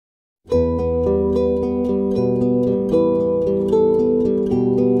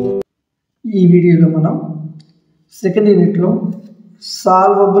ఈ వీడియోలో మనం సెకండ్ యూనిట్లో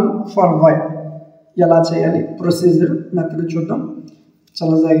సాల్వబుల్ ఫర్ వై ఎలా చేయాలి ప్రొసీజర్ మెథడ్ చూద్దాం.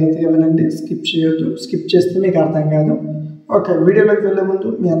 చాలా జాగ్రత్తగా వినండి, స్కిప్ చేయొద్దు. స్కిప్ చేస్తే మీకు అర్థం కాదు. ఓకే, వీడియోలోకి వెళ్ళే ముందు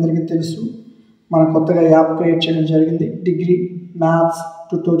మీ అందరికీ తెలుసు మనం కొత్తగా యాప్ క్రియేట్ చేయడం జరిగింది, డిగ్రీ మ్యాథ్స్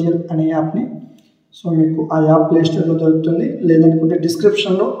ట్యుటోరియల్ అనే యాప్ని. సో మీకు ఆ యాప్ ప్లే స్టోర్లో దొరుకుతుంది, లేదనుకుంటే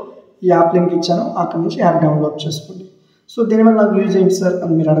డిస్క్రిప్షన్లో ఈ యాప్ లింక్ ఇచ్చాను, అక్కడి నుంచి యాప్ డౌన్లోడ్ చేసుకోండి. సో దీనివల్ల నాకు యూజ్ ఏంటి సార్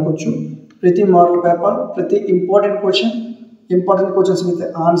అని మీరు అడగచ్చు. ప్రతి మోడల్ పేపర్, ప్రతి important questions with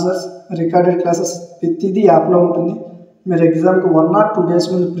answers, recorded classes ప్రతిదీ యాప్లో ఉంటుంది. మీరు ఎగ్జామ్కి 1 or 2 days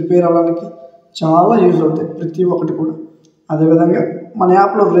ముందు ప్రిపేర్ అవ్వడానికి చాలా యూజ్ అవుతాయి ప్రతి ఒక్కటి కూడా. అదేవిధంగా మన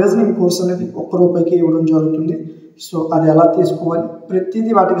యాప్లో రీజనింగ్ కోర్స్ అనేది ₹1 ఇవ్వడం జరుగుతుంది. సో అది ఎలా తీసుకోవాలి,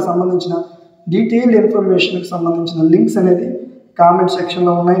 ప్రతిదీ వాటికి సంబంధించిన డీటెయిల్డ్ ఇన్ఫర్మేషన్కి సంబంధించిన లింక్స్ అనేది కామెంట్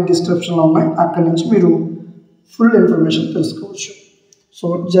సెక్షన్లో ఉన్నాయి, డిస్క్రిప్షన్లో ఉన్నాయి. అక్కడి నుంచి మీరు ఫుల్ ఇన్ఫర్మేషన్ తెలుసుకోవచ్చు. సో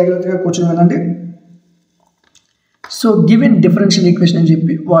జాగ్రత్తగా కూర్చొని వినండి. సో గివెన్ డిఫరెన్షియల్ ఈక్వేషన్ అని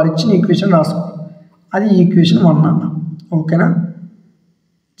చెప్పి వాడు ఇచ్చిన ఈక్వేషన్ రాసుకో, అది ఈక్వేషన్ 1 అన్న. ఓకేనా,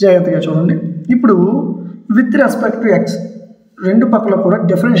 జాగ్రత్తగా చూడండి. ఇప్పుడు విత్ రెస్పెక్ట్ టు ఎక్స్ రెండు పక్కల కూడా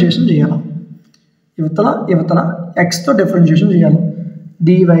డిఫరెన్షియేషన్ చేయాలి. యువతల ఎక్స్తో డిఫరెన్షియేషన్ చేయాలి.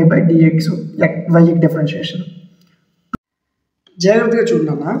 dy/dx వైకి differentiation. జాగ్రత్తగా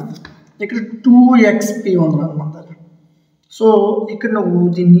చూడన్నా, ఇక్కడ 2xp ఉంది అనమాట. సో ఇక్కడ నువ్వు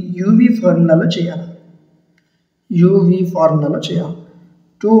దీన్ని యూవీ ఫార్ములాలో చేయాలి.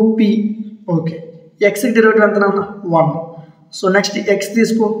 2p. ఓకే, ఎక్స్కి డెరివేటివ్ ఎంత అన్న 1. సో నెక్స్ట్ ఎక్స్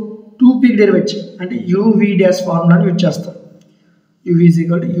తీసుకో, 2pకి డెరివేట్ చేయి, అంటే uv డాష్ ఫార్ములాని యూజ్ చేస్తాం. uv =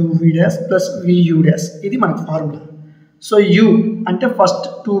 uv dash plus vu dash, ఇది మనకి ఫార్ములా. సో u అంటే ఫస్ట్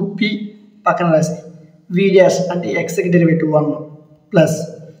 2p పక్కన రాసి, v డాష్ అంటే ఎక్స్కి డెరివేటివ్ 1 ప్లస్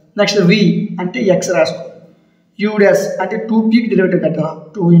నెక్స్ట్ v అంటే ఎక్స్ రాసుకో, u డాష్ అంటే 2pకి డెరివేటివ్ కట్టాలా,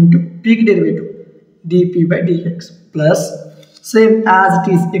 2 × pకి derivative dp/dx plus same as it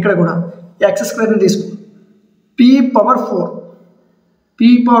is ఇక్కడ కూడా x² తీసుకో,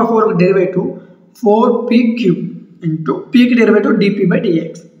 p/4 derivative 4p³ into pకి derivative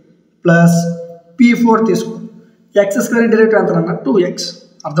dp/dx plus p4 తీసుకో, x² డెరివేటివ్ ఎంత అన్న 2x.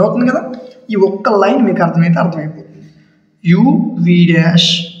 అర్థమవుతుంది కదా, ఈ ఒక్క లైన్ మీకు అర్థమైపోతుంది. uv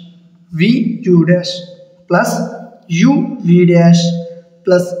dash vu dash plus uv dash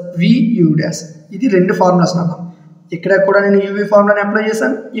plus vu dash, ఇది రెండు ఫార్ములాస్ అన్న. ఇక్కడ కూడా నేను యూవీ ఫార్ములాని అప్లై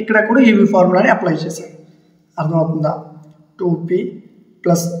చేశాను, ఇక్కడ కూడా యూవీ ఫార్ములాని అప్లై చేశాను. అర్థమవుతుందా, 2p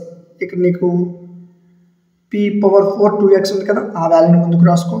ప్లస్ ఇక్కడ నీకు p/4 2x ఉంది కదా, ఆ వాల్యూని ముందుకు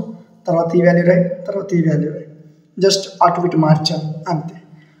రాసుకో, తర్వాత ఈ వాల్యూ రాయి, తర్వాత ఈ వాల్యూ రాయి, జస్ట్ అటు ఇటు మార్చాను అంతే.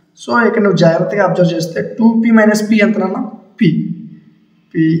 సో ఇక్కడ నువ్వు జాగ్రత్తగా అబ్జర్వ్ చేస్తే 2p - p ఎంతనన్నా p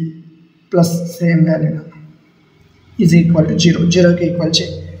plus same value is equal to 0. 0కి ఈక్వల్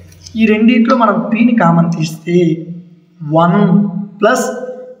చేయి. ఈ రెండింటిలో మనం pని కామన్ తీస్తే 1 ప్లస్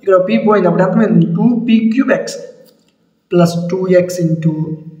ఇక్కడ p పోయింది, అప్పుడు ఎంత 2p³ ప్లస్ 2x ఇంటూ,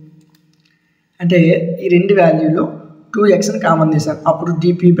 అంటే ఈ రెండు వాల్యూలో 2xని కామన్ తీసాను, అప్పుడు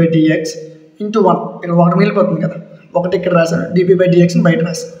dp/dx ఇంటూ 1. ఇక్కడ 1 మిగిలిపోతుంది కదా, 1 ఇక్కడ రాశాను, dp/dxని బయట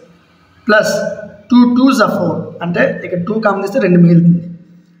రాశాను ప్లస్ 2 2s are 4, అంటే ఇక్కడ 2 కామన్ తీస్తే 2 మిగులుతుంది.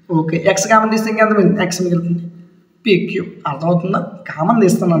 ఓకే, x కామన్ తీస్తే ఇంకెంత మిగులుతుంది, x మిగులుతుంది, p³. అర్థమవుతుందా, కామన్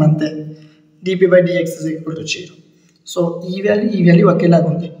తీస్తున్నాను అంతే. dp/dx = 0. సో ఈ వాల్యూ ఒకేలాగా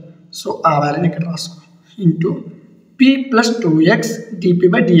ఉంది, సో ఆ వాల్యూని ఇక్కడ రాసుకో, into p + 2x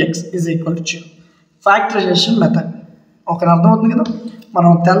dp/dx = 0. Factorization method. ఒక అర్థమవుతుంది కదా, మనం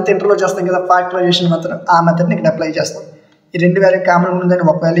 10th ఇంటర్లో చేస్తాం కదా ఫ్యాక్టరైజేషన్ మెథడ్, ఆ మెథడ్ని ఇక్కడ అప్లై చేస్తాం. ఈ రెండు వాల్యూ కామన్ ఉందని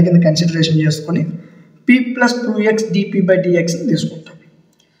ఒక వాల్యూ కింద కన్సిడరేషన్ చేసుకొని p + 2x dp/dx తీసుకుంటాం.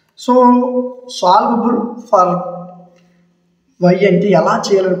 సో సాల్వబుల్ ఫర్ వై అంటే ఎలా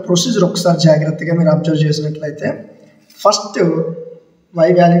చేయాలని ప్రొసీజర్ ఒకసారి జాగ్రత్తగా మీరు అబ్జర్వ్ చేసినట్లయితే, ఫస్ట్ వై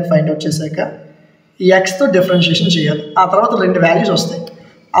వాల్యూని ఫైండ్ అవుట్ చేశాక ఈ ఎక్స్తో డిఫరెన్షియేషన్ చేయాలి. ఆ తర్వాత 2 వాల్యూస్ వస్తాయి,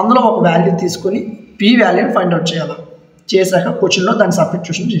 అందులో ఒక వాల్యూ తీసుకొని p వాల్యూని ఫైండ్ అవుట్ చేయాలి. చేశాక క్వశ్చన్లో దాన్ని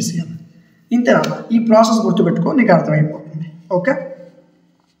సబ్స్టిట్యూషన్ చేసేయాలి. ఇంతేనా, ఈ ప్రాసెస్ గుర్తుపెట్టుకో, నీకు అర్థమైపోతుంది. ఓకే,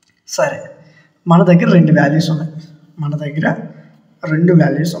 సరే, మన దగ్గర 2 వాల్యూస్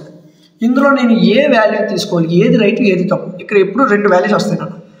ఉన్నాయి. ఇందులో నేను ఏ వాల్యూ తీసుకోవాలి, ఏది రైట్ ఏది తప్పు, ఇక్కడ ఎప్పుడు 2 వాల్యూస్ వస్తాయి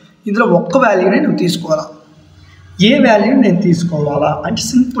కదా, ఇందులో ఒక్క వాల్యూని నువ్వు తీసుకోవాలా, ఏ వాల్యూని నేను తీసుకోవాలా అంటే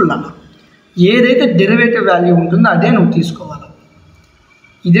సింపుల్ అన్న, ఏదైతే డెరివేటివ్ వాల్యూ ఉంటుందో అదే నువ్వు తీసుకోవాలా,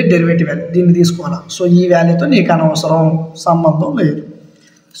 ఇదే డెరివేటివ్ వాల్యూ, దీన్ని తీసుకోవాలా. సో ఈ వాల్యూతో నీకు అనవసరం, సంబంధం లేదు.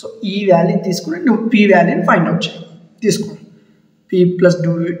 సో ఈ వాల్యూ తీసుకుని నువ్వు p వాల్యూని ఫైండ్ అవుట్ చేయాలి. తీసుకో, p +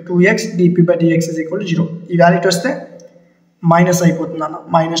 2x dp/dx = 0. ఈ వాల్యూ వస్తే మైనస్ అయిపోతుంది అన్న,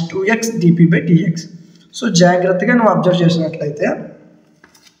 -2x dp/dx. సో జాగ్రత్తగా నువ్వు అబ్జర్వ్ చేసినట్లయితే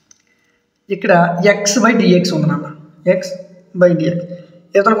ఇక్కడ x/dx ఉంది నాన్న, x/dx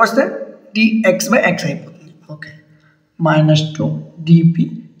ఇతనికి వస్తే dx/x అయిపోతుంది. ఓకే, -2 dp,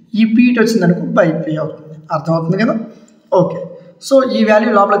 ఈ p ఇటు వచ్చింది అనుకో బై p అవుతుంది. అర్థమవుతుంది కదా. ఓకే, సో ఈ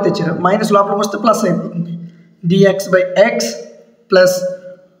వాల్యూ లోపలికి తెచ్చారు, మైనస్ లోపలికి వస్తే ప్లస్ అయిపోతుంది. dx/x plus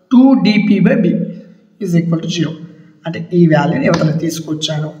 2dp/b is equal to 0. అంటే ఈ వాల్యూని ఇవతలకి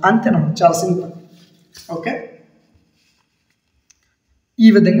తీసుకొచ్చాను అంతేనా, చాలా సింపుల్. ఓకే, ఈ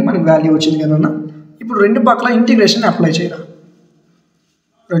విధంగా మనకి వాల్యూ వచ్చింది కదా. ఇప్పుడు రెండు పక్కల ఇంటిగ్రేషన్ అప్లై చేయరా,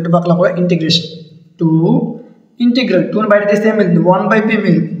 రెండు పక్కల కూడా ఇంటిగ్రేషన్ 2 ఇంటిగ్రల్ 2ని బయట తీస్తే ఏం మిగులుతుంది, 1/p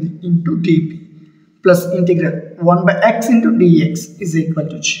మిగులుతుంది into dp plus integral 1/x into dx is equal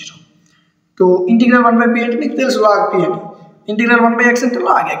to 0. 2 integral 1/p అంటే నీకు తెలుసు log p అని, ఇంటిగ్రల్ 1/x అంటే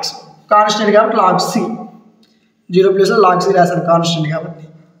log x, కాన్స్టెంట్ కాబట్టి log c, 0 ప్లేస్లో log c రాశాను కాన్స్టెంట్ కాబట్టి.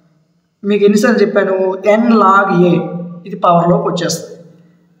 మీకు ఎన్నిసార్లు చెప్పాను, n log a ఇది పవర్లోకి వచ్చేస్తుంది.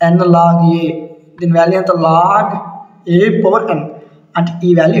 n log a దీని వాల్యూ ఎంత, log a పవర్ n, అంటే ఈ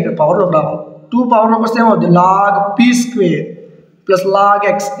వాల్యూ ఇక్కడ పవర్లోకి రావాలి. 2 పవర్లోకి వస్తే ఏమవుతుంది, log p square plus log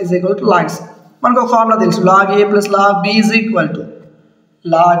x is equal to log c. మనకు ఒక ఫార్ములా తెలుసు, log a plus log b is equal to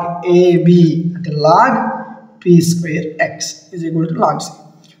log ab అంటే log p square x is equal to log c.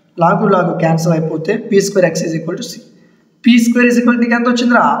 log cancel అయిపోతే p square x is equal to c. p square is equal to నీకు ఎంత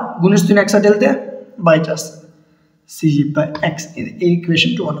వచ్చిందిరా, గుణిస్తున్న x అటు వెళ్తే by చేస్తుంది, c/x. ఇది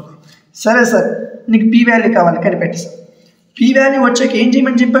equation 2 అనుకో. సరే సార్, నీకు p వాల్యూ కావాలి కనిపెట్టేసాను. p వాల్యూ వచ్చాక ఏం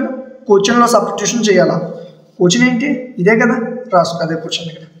చేయమని చెప్పాను, క్వశ్చన్లో సబ్స్టిట్యూషన్ చేయాలా. క్వశ్చన్ ఏంటి, ఇదే కదా, రాసుకో అదే క్వశ్చన్.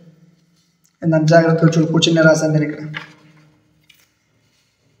 ఇక్కడ నన్ను జాగ్రత్తగా చూడు, క్వశ్చన్ రాశాను నేను ఇక్కడ,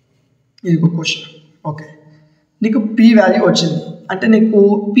 ఇది ఒక క్వశ్చన్. ఓకే, నీకు p వాల్యూ వచ్చింది అంటే నీకు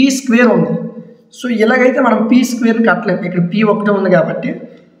p స్క్వేర్ ఉంది. సో ఇలాగైతే మనం p స్క్వేర్ని కట్టలేము, ఇక్కడ p ఒకటే ఉంది కాబట్టి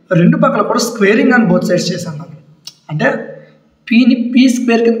రెండు పక్కల కూడా స్క్వేరింగ్ అని బోత్ సైడ్స్ చేశాను నేను. అంటే pని p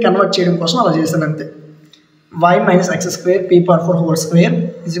స్క్వేర్ కింద కన్వర్ట్ చేయడం కోసం అలా చేశాను అంతే. y - x square p/4 whole square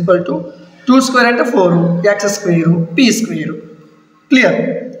is equal to 2 square అంటే 4, x square p square. Clear,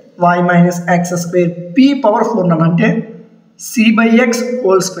 y - x square p/4 నన్ను అంటే c/x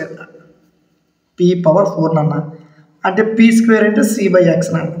హోల్ స్క్వేర్, p/4 నన్న అంటే p స్క్వేర్ అంటే c/x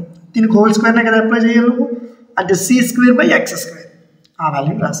నన్ను, దీనికి హోల్ స్క్వేర్నే కదా అప్లై చేయాలి నువ్వు, అంటే c²/x స్క్వేర్ ఆ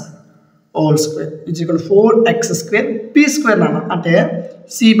వాల్యూని రాశాను. Whole square is equal 4x square p square నాన్న అంటే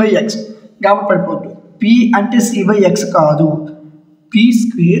c/x కాబట్టి పడిపోద్దు. p అంటే c/x కాదు, p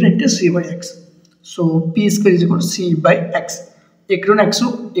స్క్వేర్ అంటే c/x. So p square is equal c/x. ఇక్కడున్న x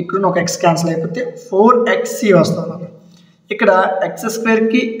ఇక్కడున్న ఒక x క్యాన్సిల్ అయిపోతే 4xc వస్తుంది. ఇక్కడ x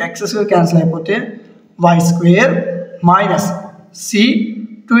స్క్వేర్కి x స్క్వేర్ క్యాన్సిల్ అయిపోతే y స్క్వేర్ మైనస్ c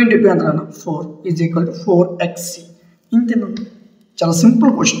 2 × 2 ఎంత అన్న 4 ఈజ్ ఈక్వల్ టు 4xc. ఇంతేనండి, చాలా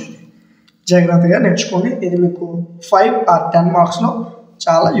సింపుల్ క్వశ్చన్ ఇది, జాగ్రత్తగా నేర్చుకోండి. ఇది మీకు 5 or 10 మార్క్స్లో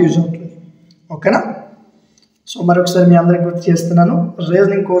చాలా యూజ్ అవుతుంది. ఓకేనా. సో మరొకసారి మీ అందరికి గుర్తు చేస్తున్నాను,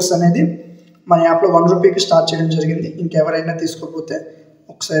 రీజనింగ్ కోర్స్ అనేది మన యాప్లో 1 రూపీకి స్టార్ట్ చేయడం జరిగింది. ఇంకెవరైనా తీసుకోకపోతే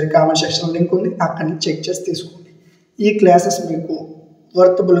ఒకసారి కామెంట్ సెక్షన్ లింక్ ఉంది, అక్కడి నుంచి చెక్ చేసి తీసుకోండి. ఈ క్లాసెస్ మీకు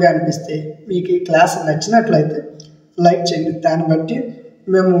వర్తబుల్గా అనిపిస్తే, మీకు ఈ క్లాస్ నచ్చినట్లయితే లైక్ చేయండి. దాన్ని బట్టి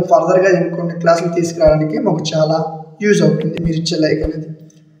మేము ఫర్దర్గా ఇంకొన్ని క్లాసులు తీసుకురావడానికి మాకు చాలా యూజ్ అవుతుంది మీరు ఇచ్చే లైక్ అనేది.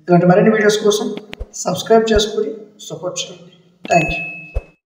 ఇలాంటి మరిన్ని వీడియోస్ కోసం సబ్స్క్రైబ్ చేసుకొని సపోర్ట్ చేయండి. Thank you.